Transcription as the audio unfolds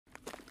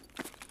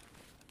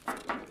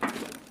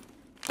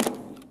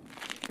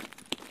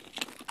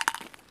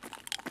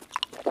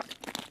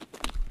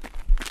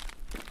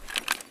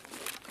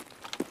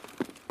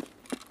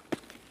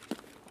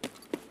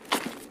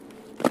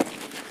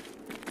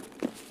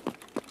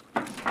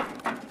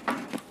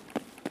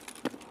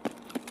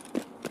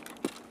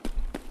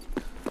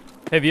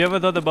Have you ever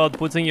thought about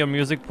putting your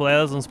music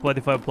players on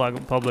Spotify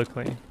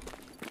publicly?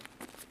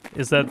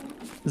 Is that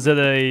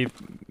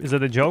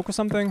a joke or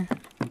something?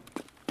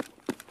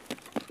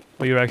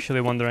 Or you're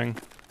actually wondering?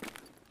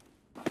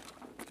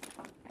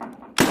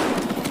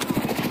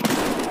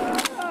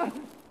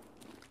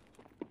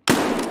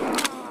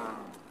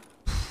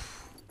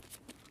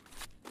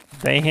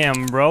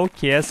 Damn, bro,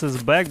 KS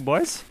is back,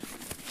 boys.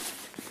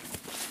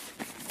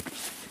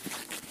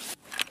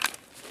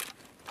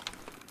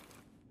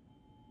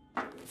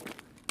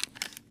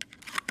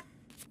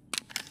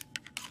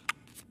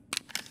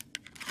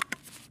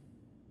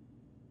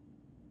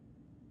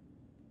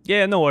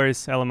 Yeah, no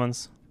worries,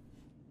 Elements.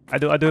 I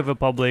do have a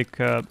public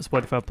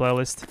Spotify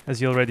playlist, as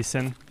you already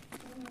seen.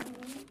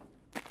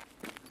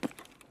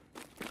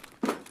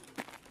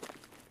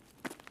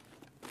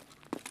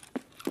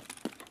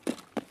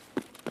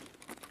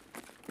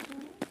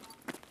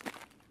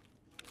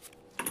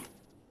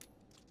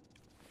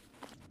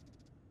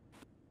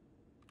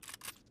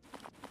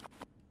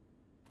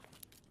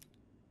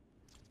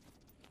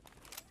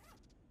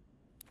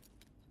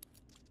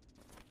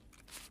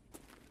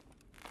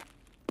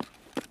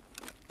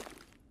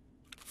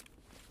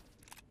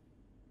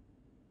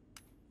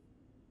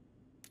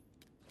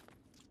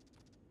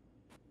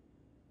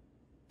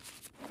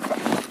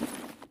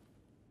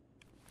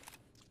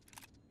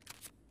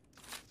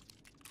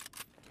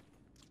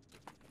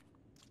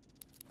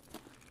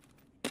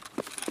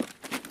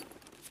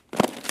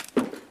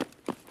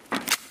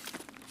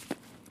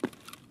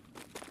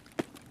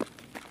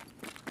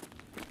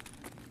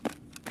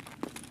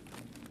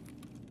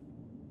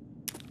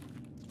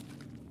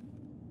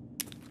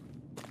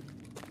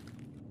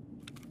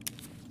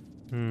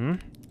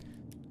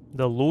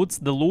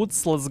 The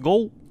loots, let's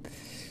go.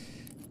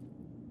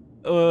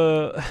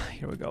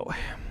 Here we go.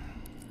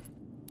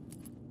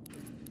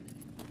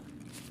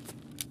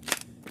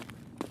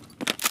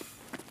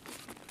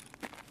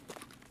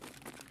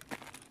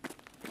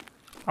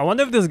 I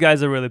wonder if these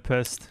guys are really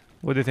pissed.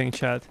 What do you think,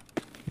 chat?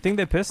 You think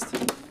they're pissed?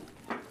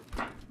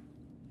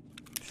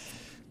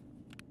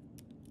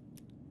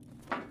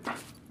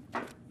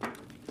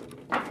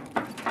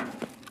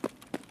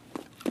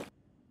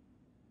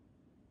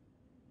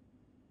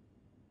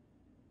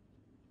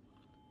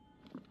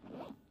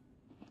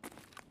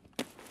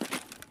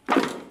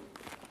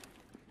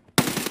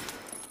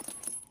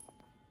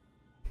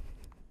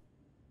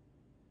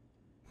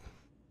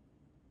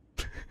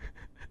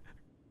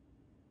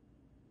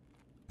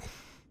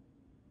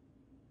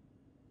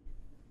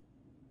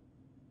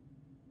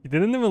 He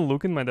didn't even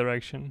look in my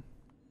direction.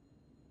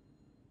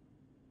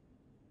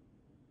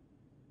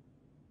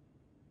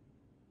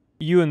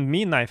 You and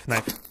me, knife.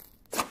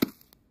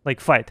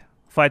 Like fight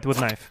with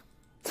knife.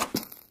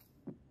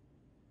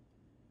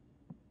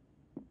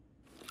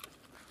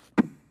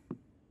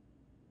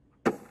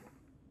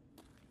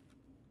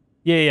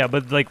 Yeah,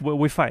 but like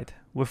we fight.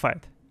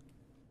 Yes.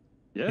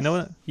 You know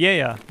what?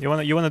 Yeah. You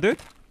wanna do it?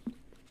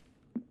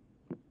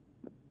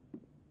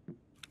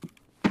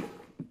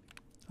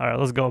 All right,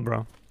 let's go,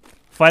 bro.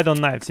 Fight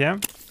on knives, yeah?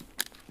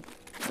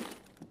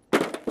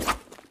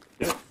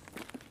 Yeah.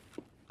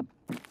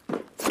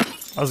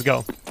 Let's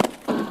go.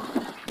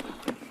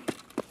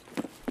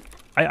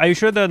 Are you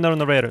sure there are no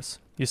narrators?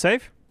 You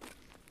safe?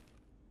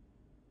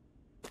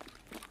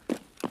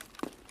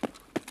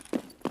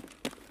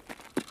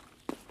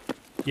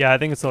 Yeah, I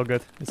think it's all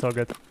good. It's all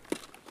good.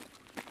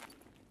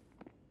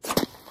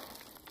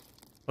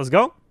 Let's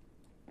go.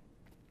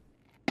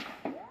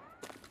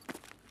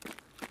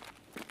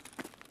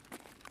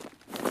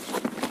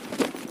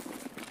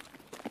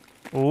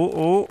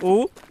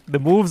 Ooh. The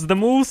moves,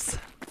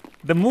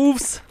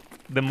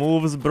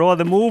 bro,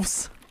 the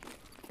moves.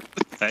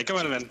 Hey, come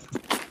on, man.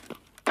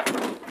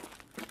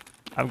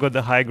 I've got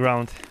the high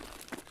ground.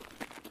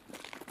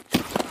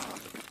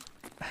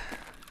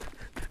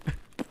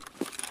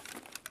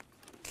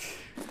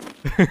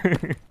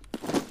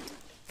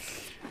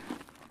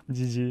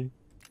 GG.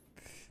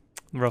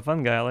 Bro,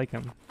 fun guy, I like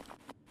him.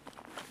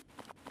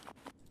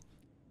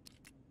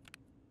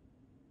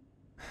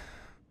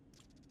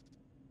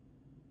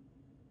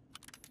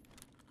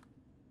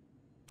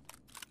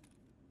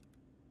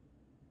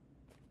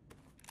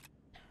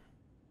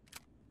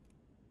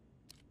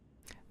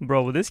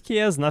 Bro, with this key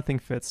has nothing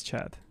fits,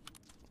 chat.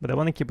 But I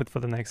want to keep it for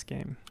the next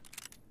game.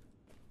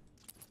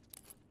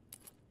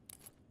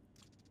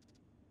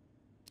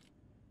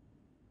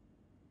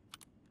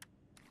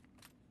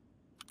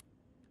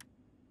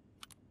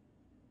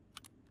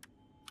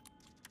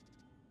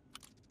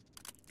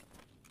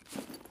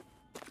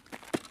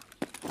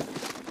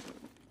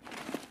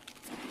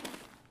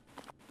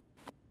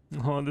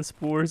 Oh, this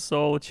poor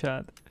soul,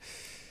 chat.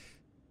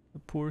 The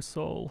poor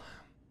soul.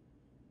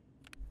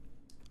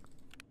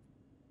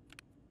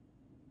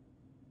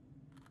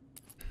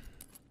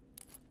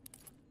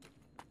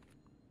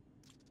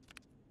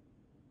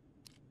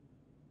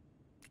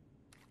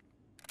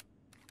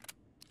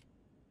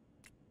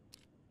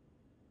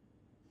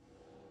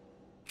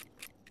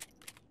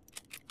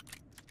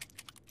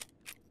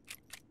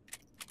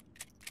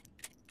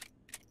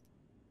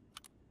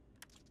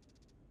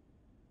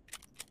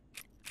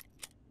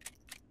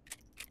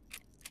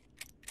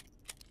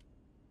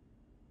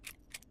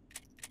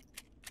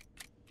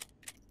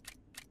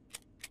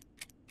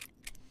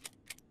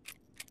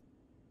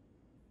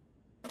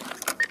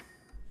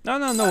 No,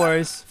 no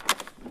worries.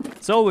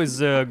 It's always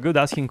good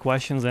asking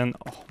questions and...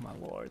 Oh my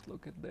lord,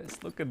 look at this.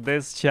 Look at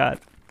this, chat.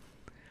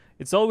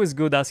 It's always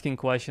good asking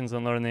questions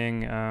and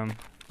learning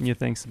new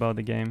things about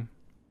the game.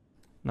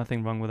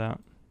 Nothing wrong with that.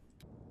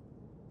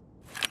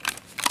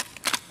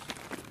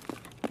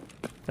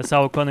 That's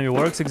how economy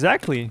works,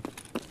 exactly.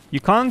 You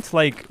can't,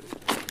 like...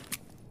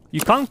 You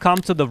can't come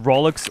to the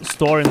Rolex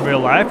store in real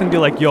life and be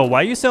like, yo,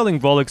 why are you selling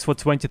Rolex for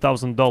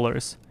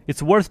 $20,000?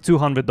 It's worth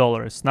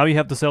 $200. Now you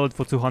have to sell it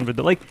for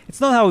 $200. Like, it's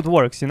not how it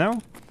works, you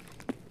know?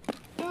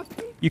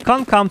 You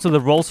can't come to the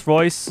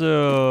Rolls-Royce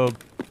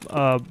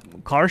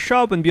car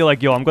shop and be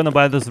like, yo, I'm gonna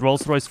buy this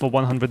Rolls-Royce for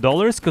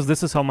 $100 because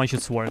this is how much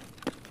it's worth.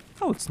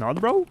 Oh, it's not,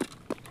 bro.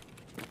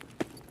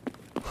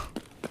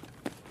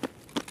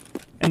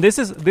 And this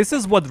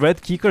is what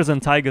red Kickers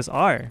and Tigers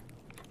are.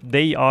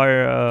 They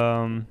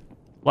are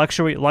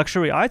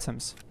luxury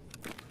items,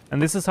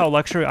 and this is how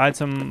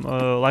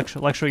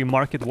luxury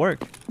market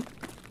work.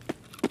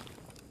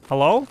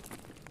 Hello?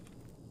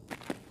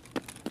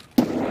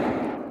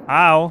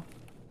 Ow.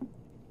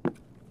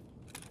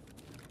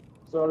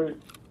 Sorry.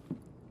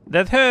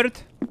 That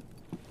hurt.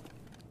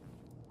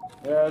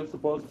 Yeah, it's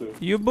supposed to.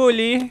 You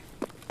bully.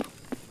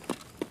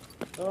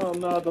 No, I'm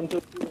not. I'm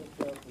just doing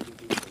stuff.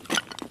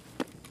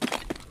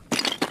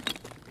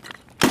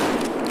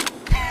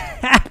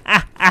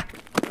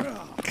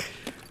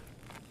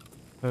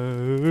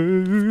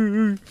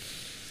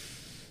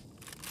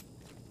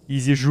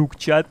 Easy жук,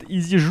 чат.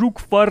 Easy жук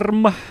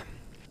фарм.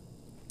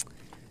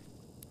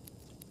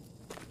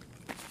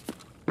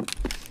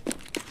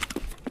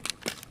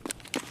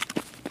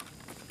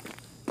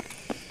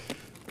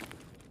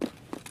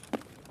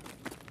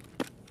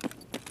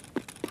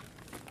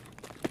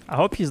 I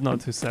hope he's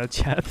not too sad,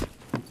 chat.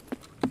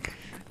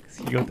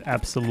 He got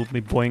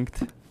absolutely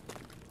boinked.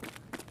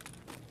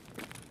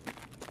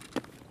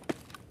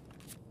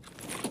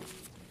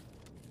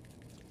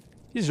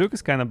 His juke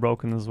is kind of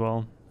broken as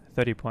well.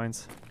 30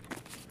 points.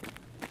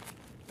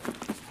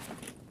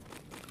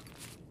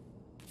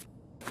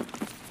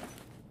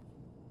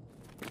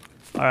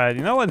 Alright,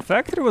 you know what?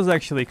 Factory was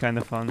actually kind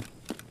of fun.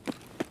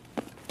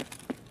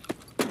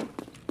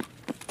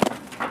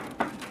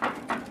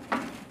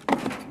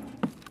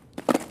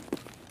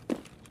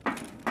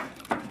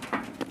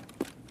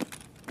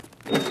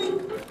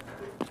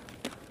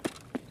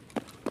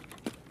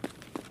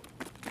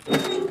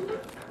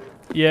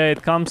 Yeah,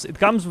 it comes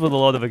with a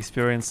lot of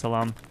experience,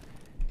 Salam.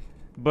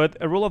 But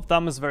a rule of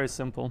thumb is very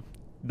simple.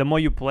 The more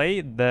you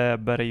play, the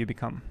better you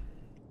become.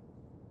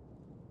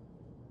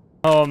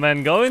 Oh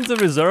man, going to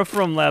reserve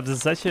from labs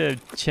is such a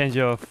change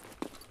of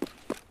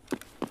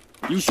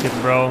shit,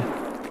 bro.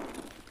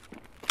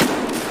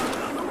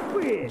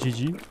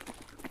 GG.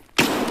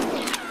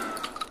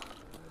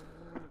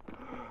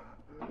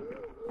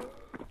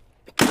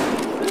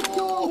 There's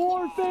no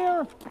horse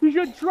there. You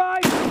should try.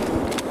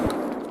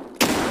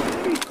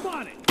 Be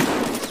funny.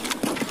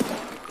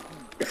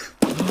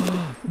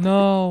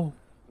 No.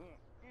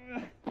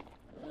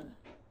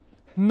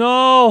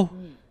 No.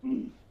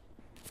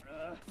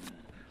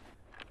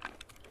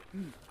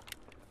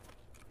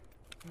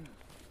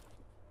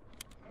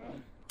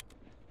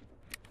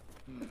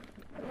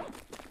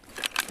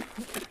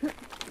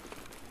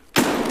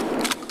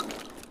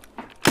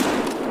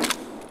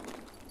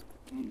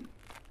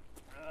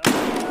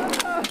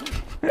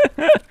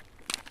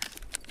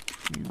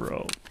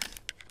 Bro.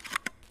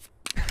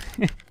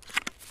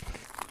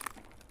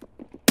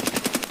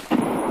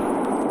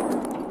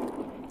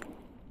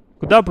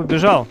 Куда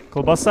побежал?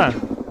 Колбаса.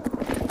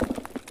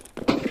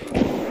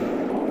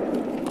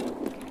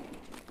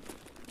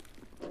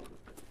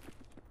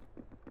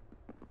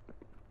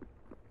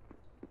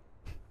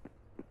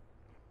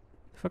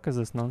 Fuck is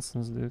this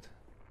nonsense, dude?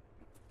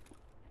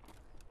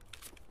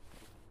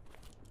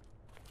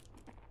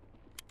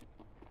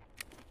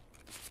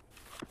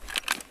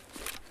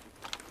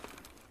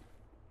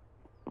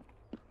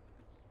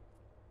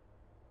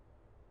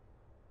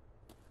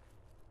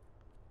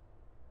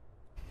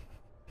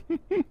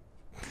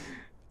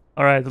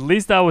 Alright, at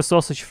least our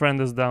sausage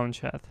friend is down,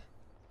 chat.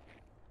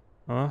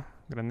 Oh,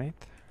 grenade.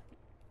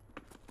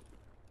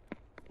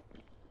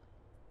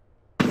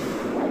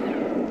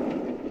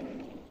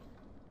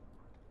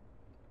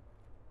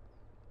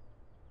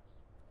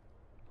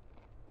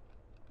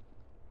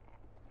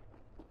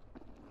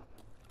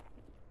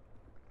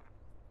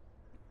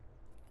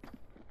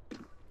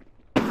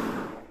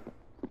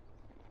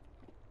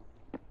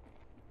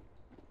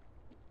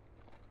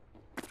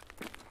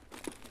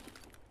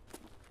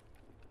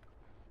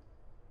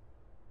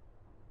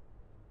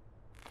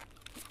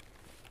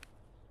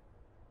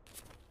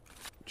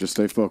 Just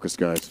stay focused,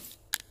 guys.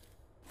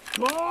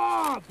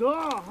 Да,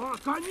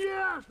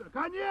 конечно,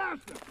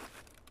 конечно.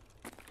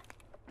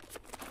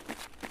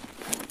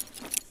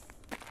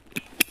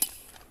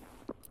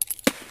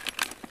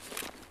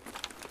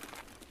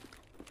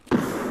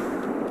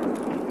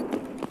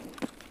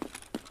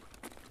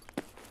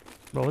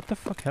 Bro, what the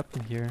fuck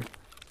happened here?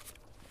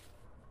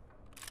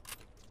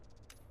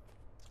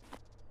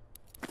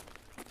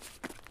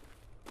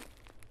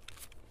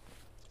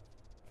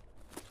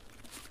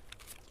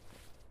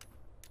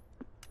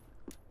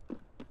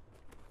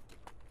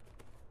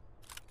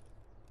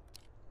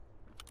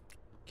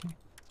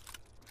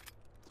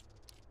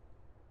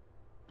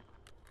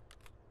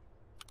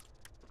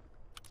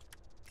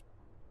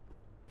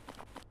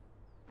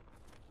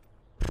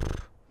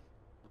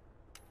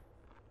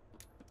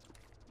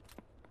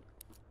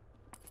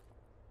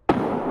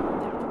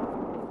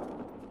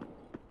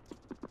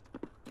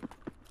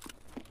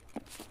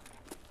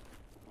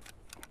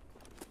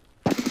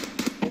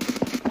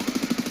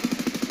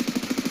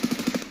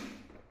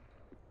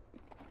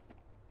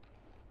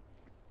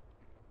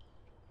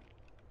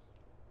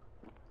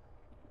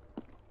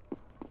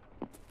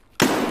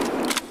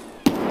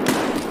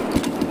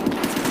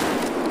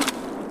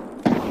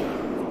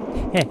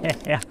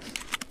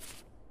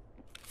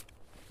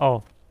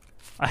 Oh,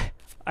 I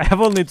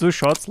have only 2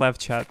 shots left,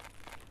 chat.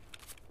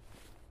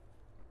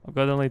 I've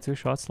got only 2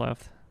 shots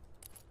left.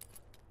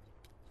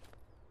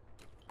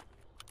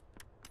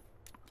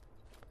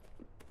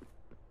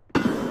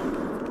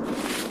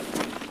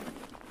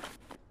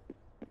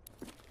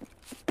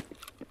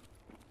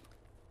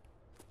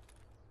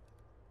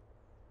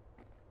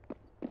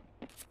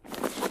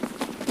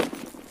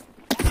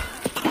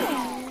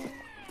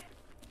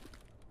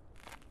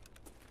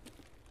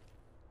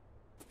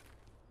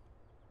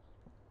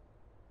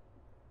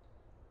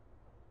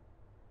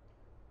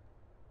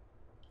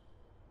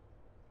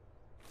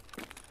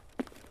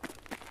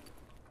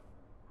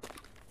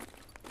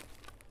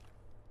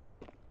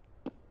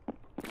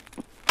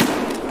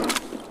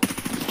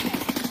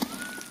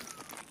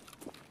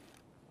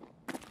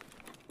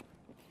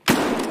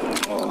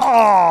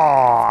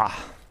 Oh!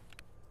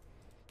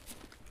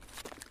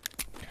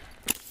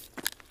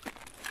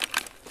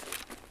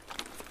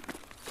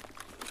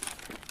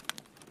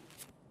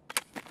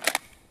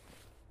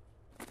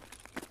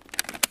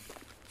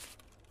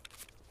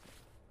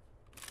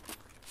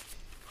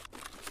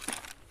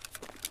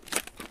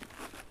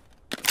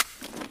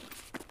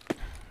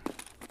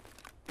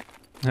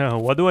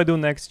 What do I do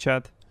next,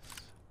 chat?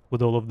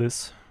 With all of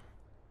this?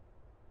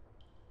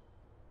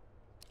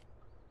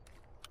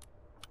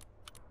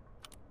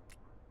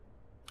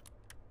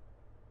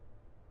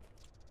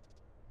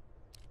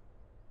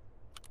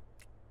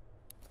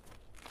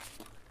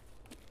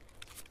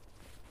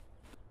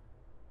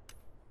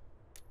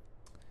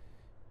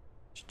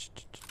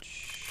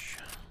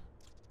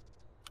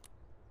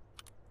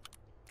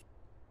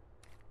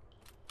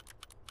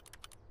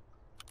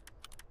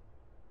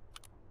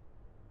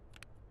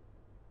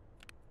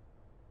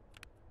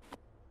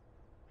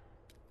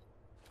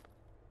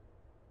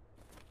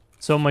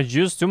 So much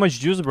juice, too much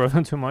juice, bro.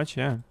 Too much,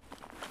 yeah.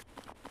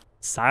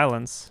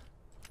 Silence.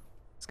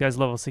 This guy's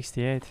level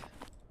 68.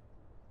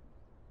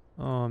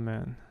 Oh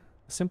man,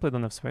 I simply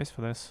don't have space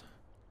for this.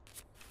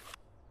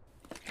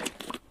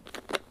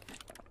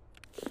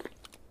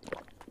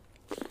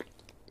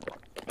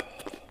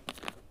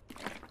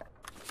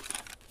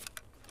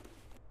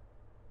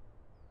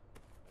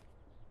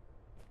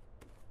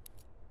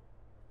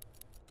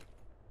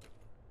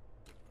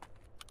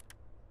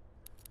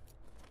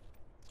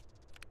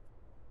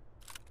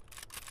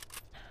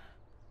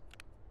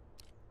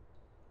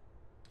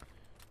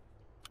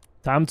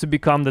 Time to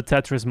become the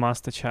Tetris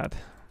master, chat.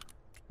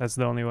 That's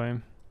the only way.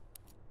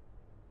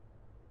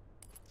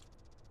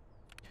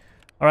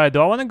 Alright,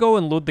 do I want to go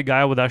and loot the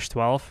guy with Ash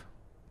 12?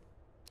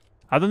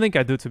 I don't think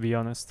I do, to be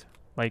honest.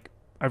 Like,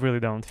 I really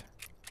don't.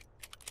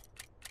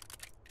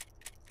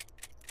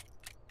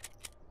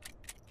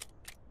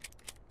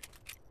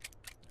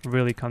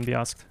 Really can't be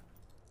asked.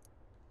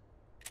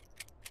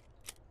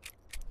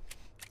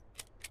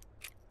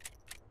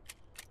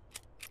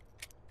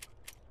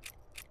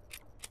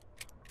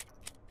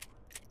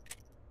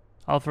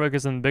 Alpha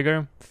isn't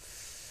bigger.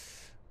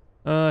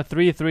 3,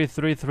 3,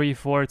 3, 3,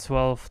 4,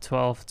 12,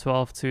 12,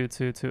 12, 2,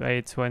 2, 2,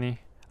 8, 20.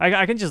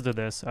 I can just do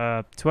this.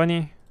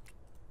 20,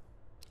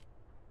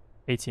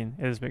 18.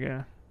 It is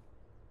bigger.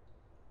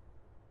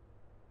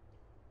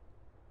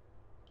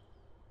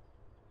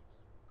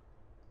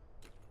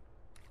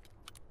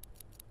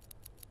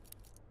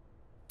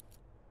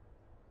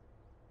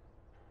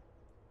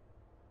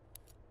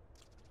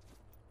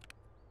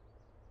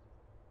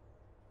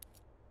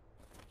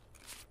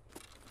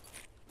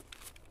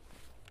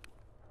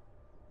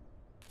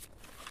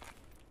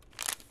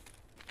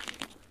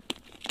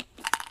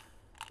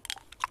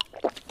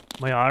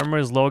 My armor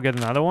is low, get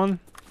another one?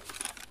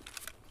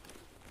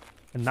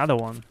 Another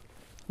one?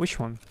 Which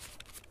one?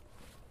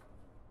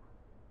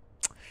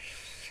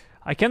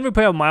 I can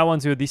repair my one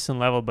to a decent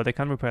level, but I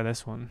can't repair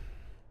this one.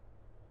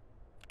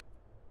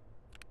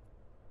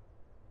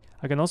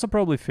 I can also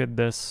probably fit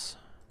this.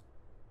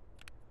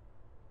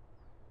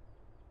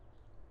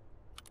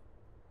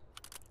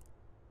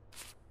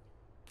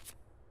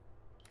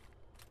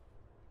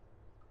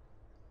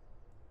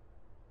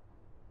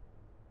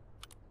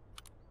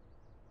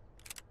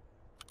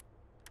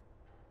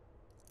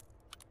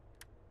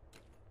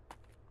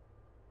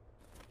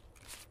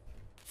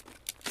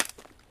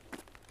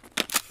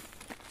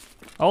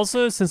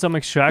 Also, since I'm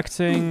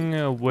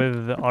extracting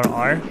with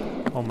RR...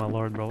 Oh my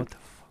lord, bro, what the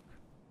fuck?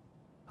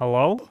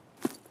 Hello?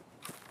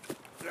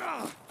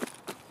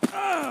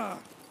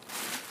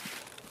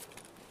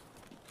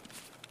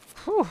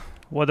 Whew,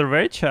 what a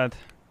raid, chat.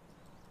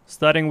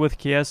 Starting with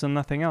KS and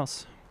nothing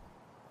else.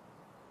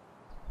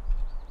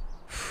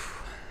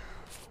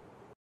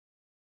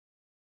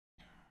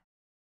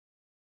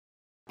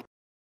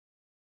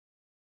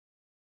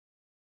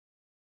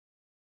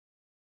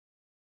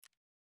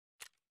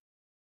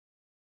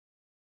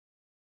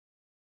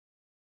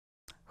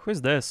 Who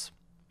is this?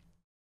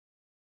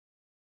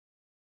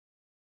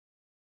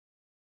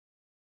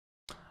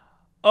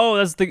 Oh,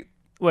 that's the...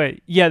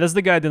 Wait, yeah, that's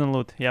the guy I didn't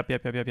loot. Yep.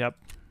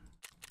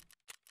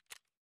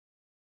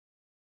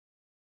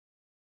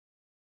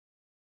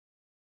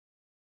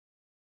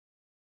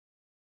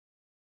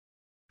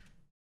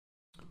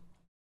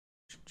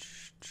 Ch-ch.